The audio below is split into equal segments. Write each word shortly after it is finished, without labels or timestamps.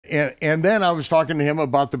And then I was talking to him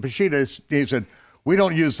about the Peshitta. He said, we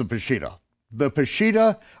don't use the Peshitta. The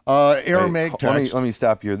Peshitta Aramaic text. Let me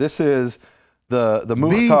stop you here. This is the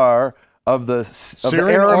Mukhtar of the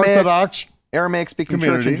Syrian Orthodox Aramaic-speaking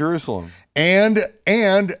church in Jerusalem. And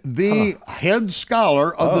the head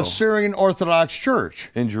scholar of the Syrian Orthodox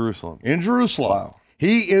Church. In Jerusalem. In Jerusalem. Wow.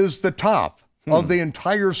 He is the top of the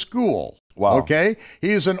entire school. Wow. Okay?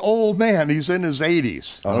 He's an old man. He's in his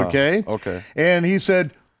 80s. Okay? Okay. And he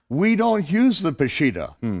said, we don't use the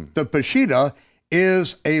Peshitta. The Peshitta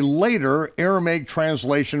is a later Aramaic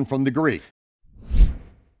translation from the Greek.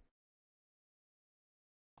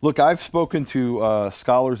 Look, I've spoken to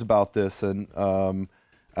scholars about this, and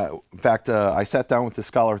in fact, I sat down with the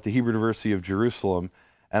scholar at the Hebrew University of Jerusalem,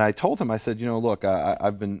 and I told him, I said, look,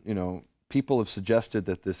 I've been, people have suggested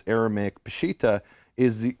that this Aramaic Peshitta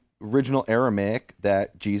is the original Aramaic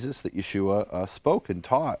that Jesus, that Yeshua spoke and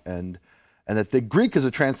taught, and that the Greek is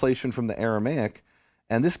a translation from the Aramaic,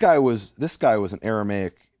 and this guy was an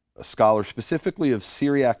Aramaic scholar, specifically of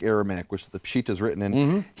Syriac Aramaic, which the Peshitta is written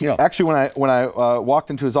in. Actually, when I walked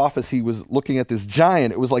into his office, he was looking at this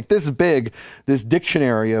giant. It was like this big, this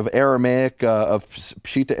dictionary of Aramaic, of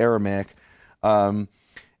Peshitta Aramaic,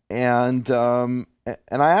 and I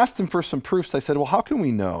asked him for some proofs. I said, well, how can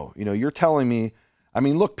we know? You're telling me. I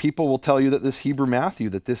mean, look, people will tell you that this Hebrew Matthew,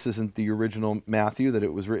 that this isn't the original Matthew, that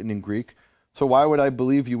it was written in Greek. So why would I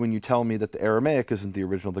believe you when you tell me that the Aramaic isn't the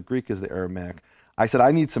original, the Greek is the Aramaic? I said,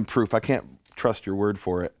 I need some proof. I can't trust your word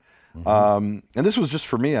for it. And this was just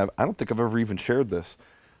for me. I don't think I've ever even shared this.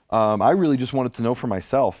 I really just wanted to know for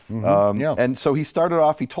myself. And so he started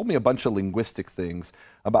off, he told me a bunch of linguistic things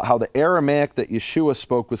about how the Aramaic that Yeshua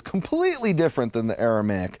spoke was completely different than the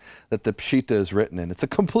Aramaic that the Peshitta is written in. It's a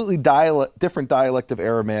completely different dialect of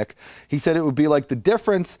Aramaic. He said it would be like the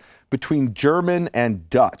difference between German and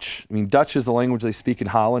Dutch. I mean, Dutch is the language they speak in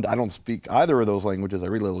Holland. I don't speak either of those languages. I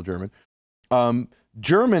read a little German.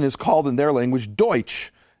 German is called in their language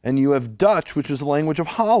Deutsch, and you have Dutch, which is the language of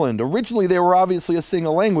Holland. Originally, they were obviously a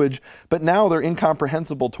single language, but now they're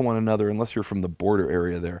incomprehensible to one another unless you're from the border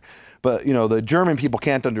area there. But, the German people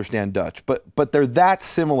can't understand Dutch, but they're that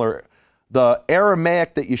similar. The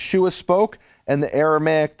Aramaic that Yeshua spoke and the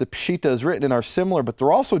Aramaic the Peshitta is written in are similar, but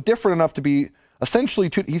they're also different enough to be essentially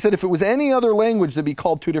two. He said if it was any other language, they'd be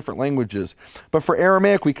called two different languages. But for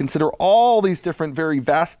Aramaic, we consider all these different, very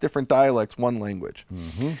vast different dialects one language.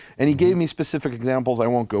 And he gave me specific examples I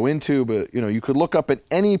won't go into, but you could look up in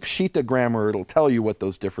any Peshitta grammar, it'll tell you what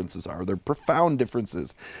those differences are. They're profound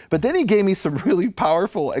differences. But then he gave me some really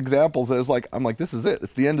powerful examples that was like, I'm like, this is it.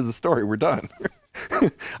 It's the end of the story. We're done.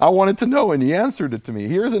 I wanted to know, and he answered it to me.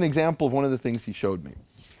 Here's an example of one of the things he showed me.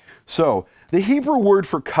 So the Hebrew word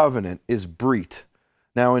for covenant is brit.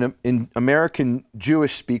 Now in American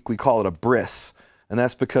Jewish speak, we call it a bris. And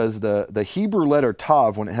that's because the Hebrew letter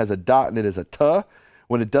tav, when it has a dot in it, is a ta.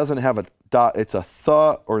 When it doesn't have a dot, it's a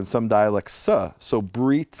tha, or in some dialects, sa. So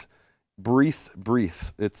brit, breath.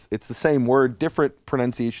 It's the same word, different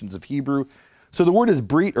pronunciations of Hebrew. So the word is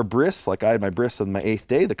brit or bris, like I had my bris on my 8th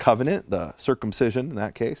day, the covenant, the circumcision in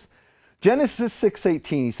that case. Genesis 6:18,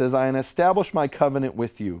 he says, I establish my covenant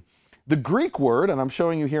with you. The Greek word, and I'm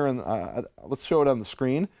showing you here, let's show it on the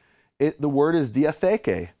screen, the word is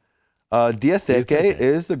diatheke. Diatheke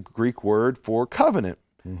is the Greek word for covenant.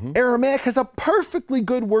 Aramaic has a perfectly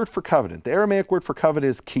good word for covenant. The Aramaic word for covenant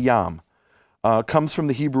is kiyam. Comes from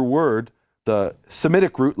the Hebrew word, the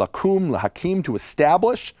Semitic root, lakum, lahakim, to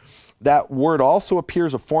establish. That word also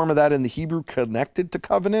appears, a form of that in the Hebrew connected to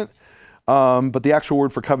covenant. But the actual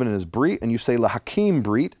word for covenant is brit, and you say lahakim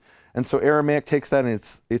brit. And so Aramaic takes that and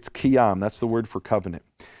it's kiyam. That's the word for covenant.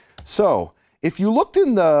 So if you looked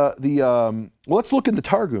in well, let's look in the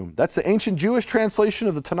Targum. That's the ancient Jewish translation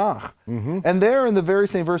of the Tanakh. And there in the very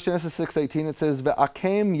same verse, Genesis 6:18, it says,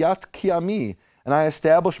 Ve'akem yat kiyami, and I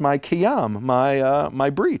established my kiyam, my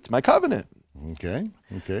brit, my covenant. Okay.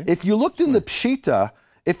 If you looked in the Peshitta,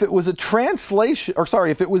 if it was a translation, or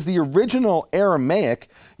sorry, if it was the original Aramaic,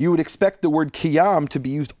 you would expect the word kiyam to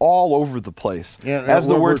be used all over the place as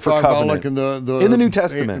the word for covenant. Like in the New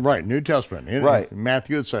Testament. Right, New Testament. Right.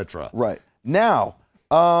 Matthew, etc. Right. Now,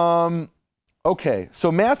 okay,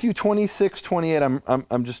 so Matthew 26:28,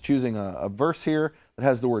 I'm just choosing a verse here that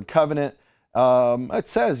has the word covenant. It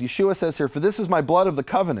says, Yeshua says here, for this is my blood of the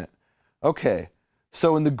covenant. Okay,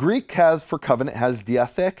 so in the Greek for covenant has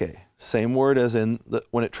diatheke. Same word as in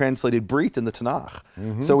when it translated brit in the Tanakh.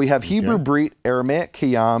 So we have Hebrew brit, Aramaic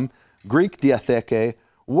kiyam, Greek diatheke.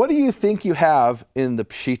 What do you think you have in the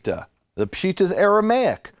Peshitta? The Peshitta is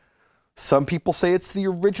Aramaic. Some people say it's the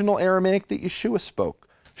original Aramaic that Yeshua spoke.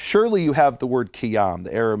 surely you have the word kiyam,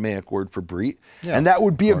 the Aramaic word for brit, and that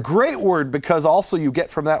would be a great word because also you get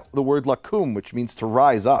from that the word lakum, which means to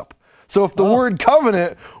rise up. So if the word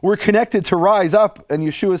covenant were connected to rise up, and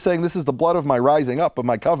Yeshua is saying, this is the blood of my rising up of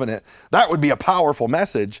my covenant, that would be a powerful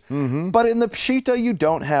message. But in the Peshitta, you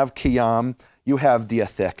don't have kiyam, you have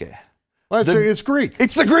diatheke. Well, it's Greek.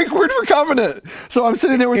 It's the Greek word for covenant. So I'm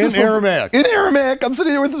sitting there with this Aramaic. In Aramaic, I'm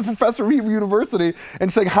sitting there with this professor of Hebrew University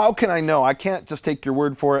and saying, how can I know? I can't just take your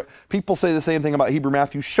word for it. People say the same thing about Hebrew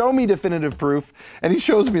Matthew. Show me definitive proof. And he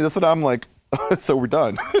shows me this, and I'm like, so we're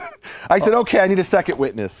done. I said, okay, I need a second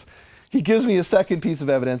witness. He gives me a second piece of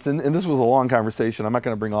evidence, and this was a long conversation. I'm not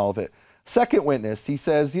going to bring all of it. Second witness, he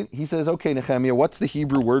says, okay, Nehemia, what's the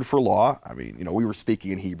Hebrew word for law? I mean, we were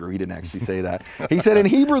speaking in Hebrew. He didn't actually say that. He said in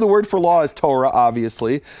Hebrew, the word for law is Torah,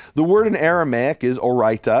 obviously. The word in Aramaic is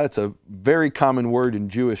oraita. It's a very common word in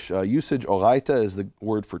Jewish usage. Oraita is the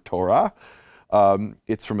word for Torah.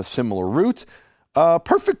 It's from a similar root.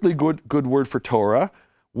 Perfectly good word for Torah.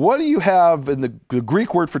 What do you have in the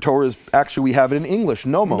Greek word for Torah is actually, we have it in English,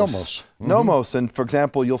 nomos. Nomos. And for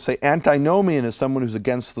example, you'll say antinomian is someone who's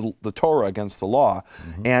against the Torah, against the law.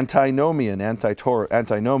 Antinomian, anti-Torah,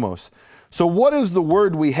 antinomos. So what is the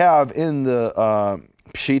word we have in the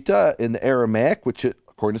Peshitta, in the Aramaic, which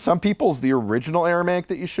according to some people is the original Aramaic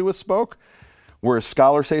that Yeshua spoke, whereas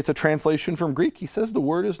scholars say it's a translation from Greek? He says the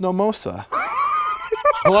word is nomosa.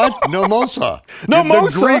 What? Nomosa.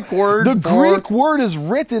 Nomosa. The Greek word is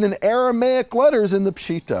written in Aramaic letters in the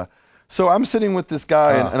Peshitta. So I'm sitting with this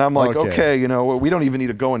guy, and I'm like, okay, we don't even need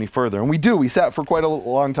to go any further. And we do. We sat for quite a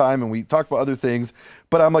long time, and we talked about other things.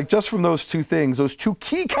 But I'm like, just from those two things, those two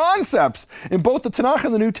key concepts in both the Tanakh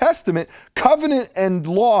and the New Testament, covenant and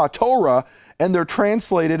law, Torah, and they're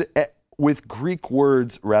translated with Greek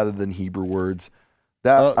words rather than Hebrew words.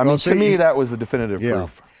 That to me, that was the definitive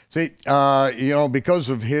proof. See, because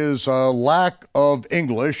of his lack of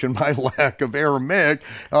English and my lack of Aramaic,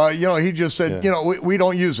 he just said, we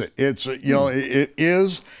don't use it. It's, it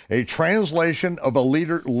is a translation of a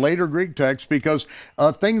later Greek text because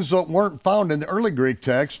things that weren't found in the early Greek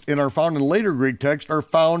text and are found in later Greek text are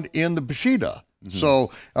found in the Peshitta. So,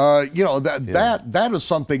 that is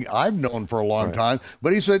something I've known for a long time.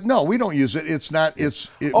 But he said, no, we don't use it. It's not, we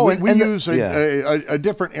use a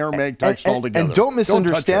different Aramaic text altogether. And don't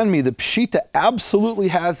misunderstand me. The Peshitta absolutely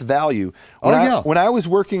has value. When I was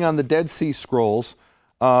working on the Dead Sea Scrolls,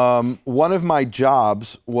 one of my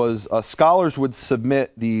jobs was scholars would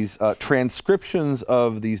submit these transcriptions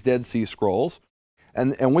of these Dead Sea Scrolls.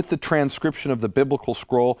 And with the transcription of the biblical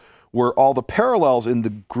scroll were all the parallels in the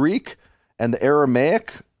Greek and the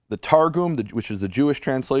Aramaic, the Targum, which is the Jewish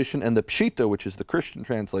translation, and the Peshitta, which is the Christian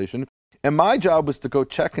translation. And my job was to go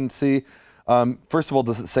check and see, first of all,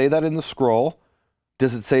 does it say that in the scroll?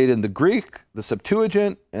 Does it say it in the Greek, the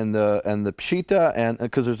Septuagint, and the Peshitta, and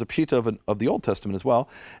because there's a Peshitta of the Old Testament as well,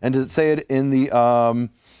 and does it say it in the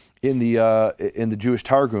Jewish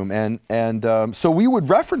Targum? And so we would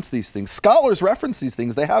reference these things. Scholars reference these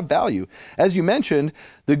things. They have value. As you mentioned,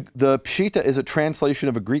 the Peshitta is a translation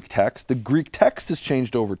of a Greek text. The Greek text has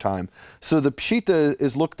changed over time. So the Peshitta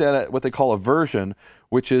is looked at what they call a version,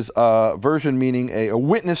 which is a version meaning a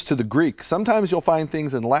witness to the Greek. Sometimes you'll find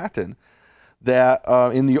things in Latin that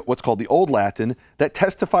in what's called the Old Latin that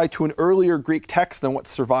testify to an earlier Greek text than what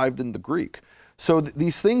survived in the Greek. So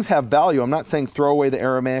these things have value. I'm not saying throw away the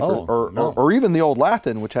Aramaic or even the Old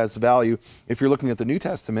Latin, which has value if you're looking at the New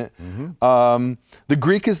Testament. The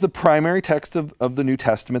Greek is the primary text of the New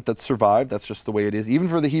Testament that survived. That's just the way it is. Even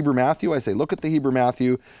for the Hebrew Matthew, I say look at the Hebrew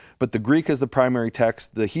Matthew, but the Greek is the primary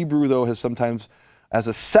text. The Hebrew, though, has sometimes, as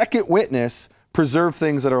a second witness, preserved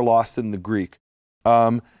things that are lost in the Greek.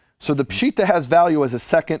 So the Peshitta has value as a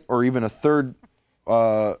second or even a third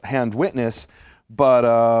hand witness. But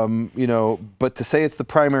but to say it's the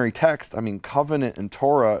primary text, I mean, covenant and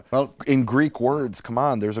Torah in Greek words. Come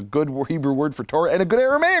on, there's a good Hebrew word for Torah and a good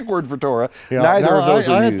Aramaic word for Torah. Neither of those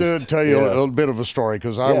are used. I have to tell you a little bit of a story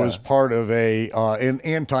because I was part of an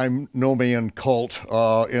antinomian cult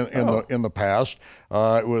in the past.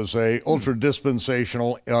 It was a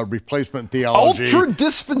ultra-dispensational replacement theology.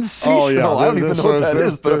 Ultra-dispensational? I don't even know what that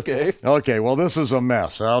is, but okay. Okay, well, this is a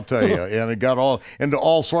mess, I'll tell you. And it got into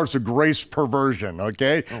all sorts of grace perversion,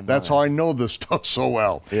 okay? That's how I know this stuff so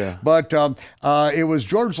well. Yeah. But it was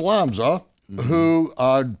George Lamza who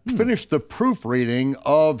finished the proofreading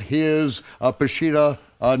of his Peshitta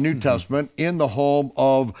New Testament in the home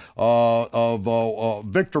of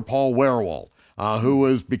Victor Paul Wierwille.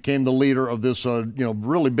 who became the leader of this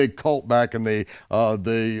really big cult back in the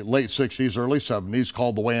late 60s, early 70s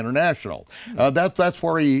called the Way International. That's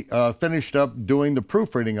where he finished up doing the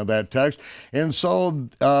proofreading of that text. And so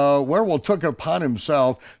Wierwille took it upon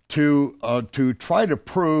himself to try to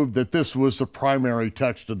prove that this was the primary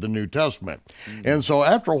text of the New Testament. And so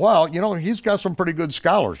after a while, he's got some pretty good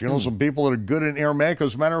scholars, some people that are good in Aramaic.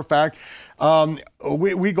 As a matter of fact,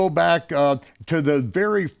 we go back to the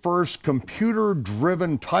very first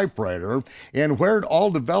computer-driven typewriter, and where it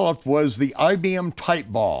all developed was the IBM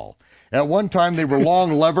Typeball. At one time, they were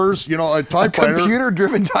long levers, a typewriter. A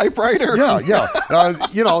computer-driven typewriter? Yeah.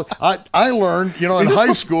 I learned, in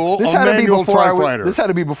high school, a manual typewriter. This had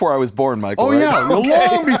to be before I was born, Michael. Oh, right? yeah,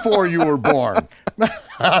 long before you were born.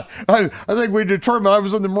 I think we determined I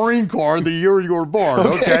was in the Marine Corps the year you were born,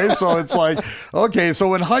 okay? So it's like,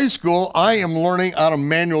 so in high school, I am learning out of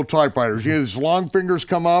manual typewriters. These long fingers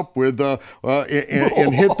come up with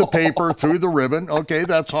and hit the paper through the ribbon. Okay,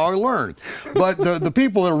 that's how I learned. But the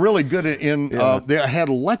people that are really good they had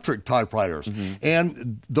electric typewriters.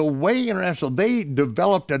 And the Way International, they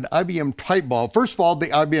developed an IBM Typeball. First of all, the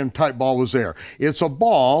IBM Typeball was there. It's a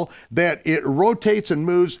ball that it rotates and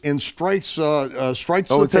moves and strikes the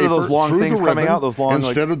instead paper of those long through things the ribbon. Coming out, those long,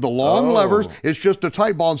 instead of the long levers, it's just a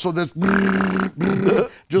type ball. And so that's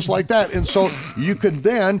just like that. And so you could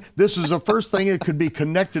then, this is the first thing, it could be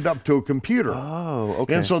connected up to a computer. Oh,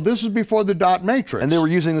 okay. And so this is before the dot matrix. And they were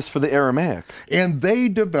using this for the Aramaic. And they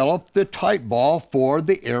developed the type ball for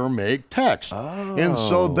the Aramaic text. Oh, and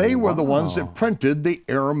so they were the ones that printed the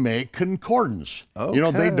Aramaic concordance.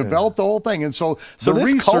 Okay. They developed the whole thing. And so the this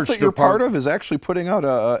research cult that you're part of is actually putting out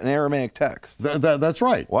an Aramaic text. That's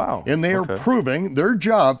right. Wow. And they are proving their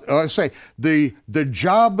job. The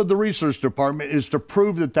job of the research department is to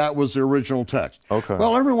prove that was the original text. Okay.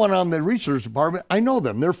 Well, everyone on the research department, I know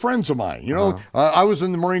them. They're friends of mine. I was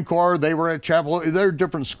in the Marine Corps. They were at chapel. They're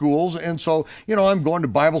different schools. And so, I'm going to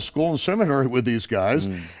Bible school and seminary with these guys.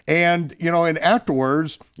 And, and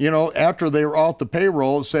afterwards, after they were off the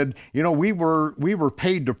payroll, it said, we were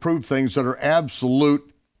paid to prove things that are absolute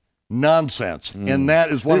nonsense. And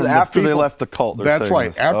that is one of the after they left the cult. That's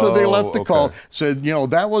right. After they left the cult, said,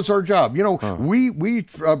 that was our job. We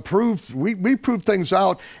proved things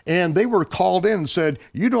out, and they were called in and said,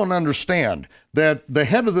 you don't understand that the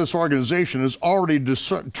head of this organization has already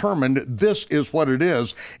determined this is what it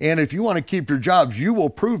is, and if you want to keep your jobs, you will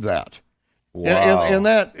prove that. Wow. And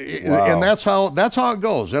that's how it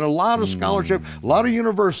goes. And a lot of scholarship, a lot of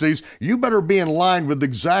universities, you better be in line with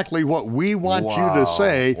exactly what we want you to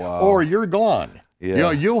say, or you're gone.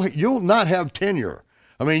 Yeah. You'll not have tenure.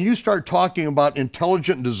 I mean, you start talking about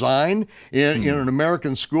intelligent design in an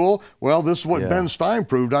American school, well, this is what Ben Stein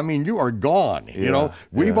proved. I mean, you are gone.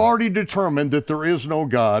 We've already determined that there is no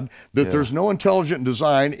God, that there's no intelligent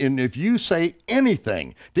design, and if you say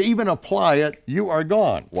anything to even apply it, you are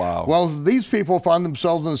gone. Wow. Well, these people found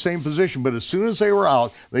themselves in the same position, but as soon as they were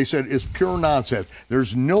out, they said, it's pure nonsense.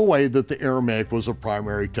 There's no way that the Aramaic was a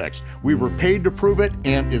primary text. We were paid to prove it,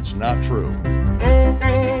 and it's not true.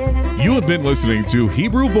 You have been listening to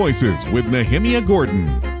Hebrew Voices with Nehemia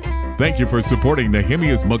Gordon. Thank you for supporting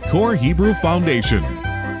Nehemia's McCore Hebrew Foundation.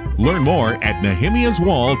 Learn more at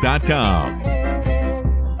nehemiaswall.com.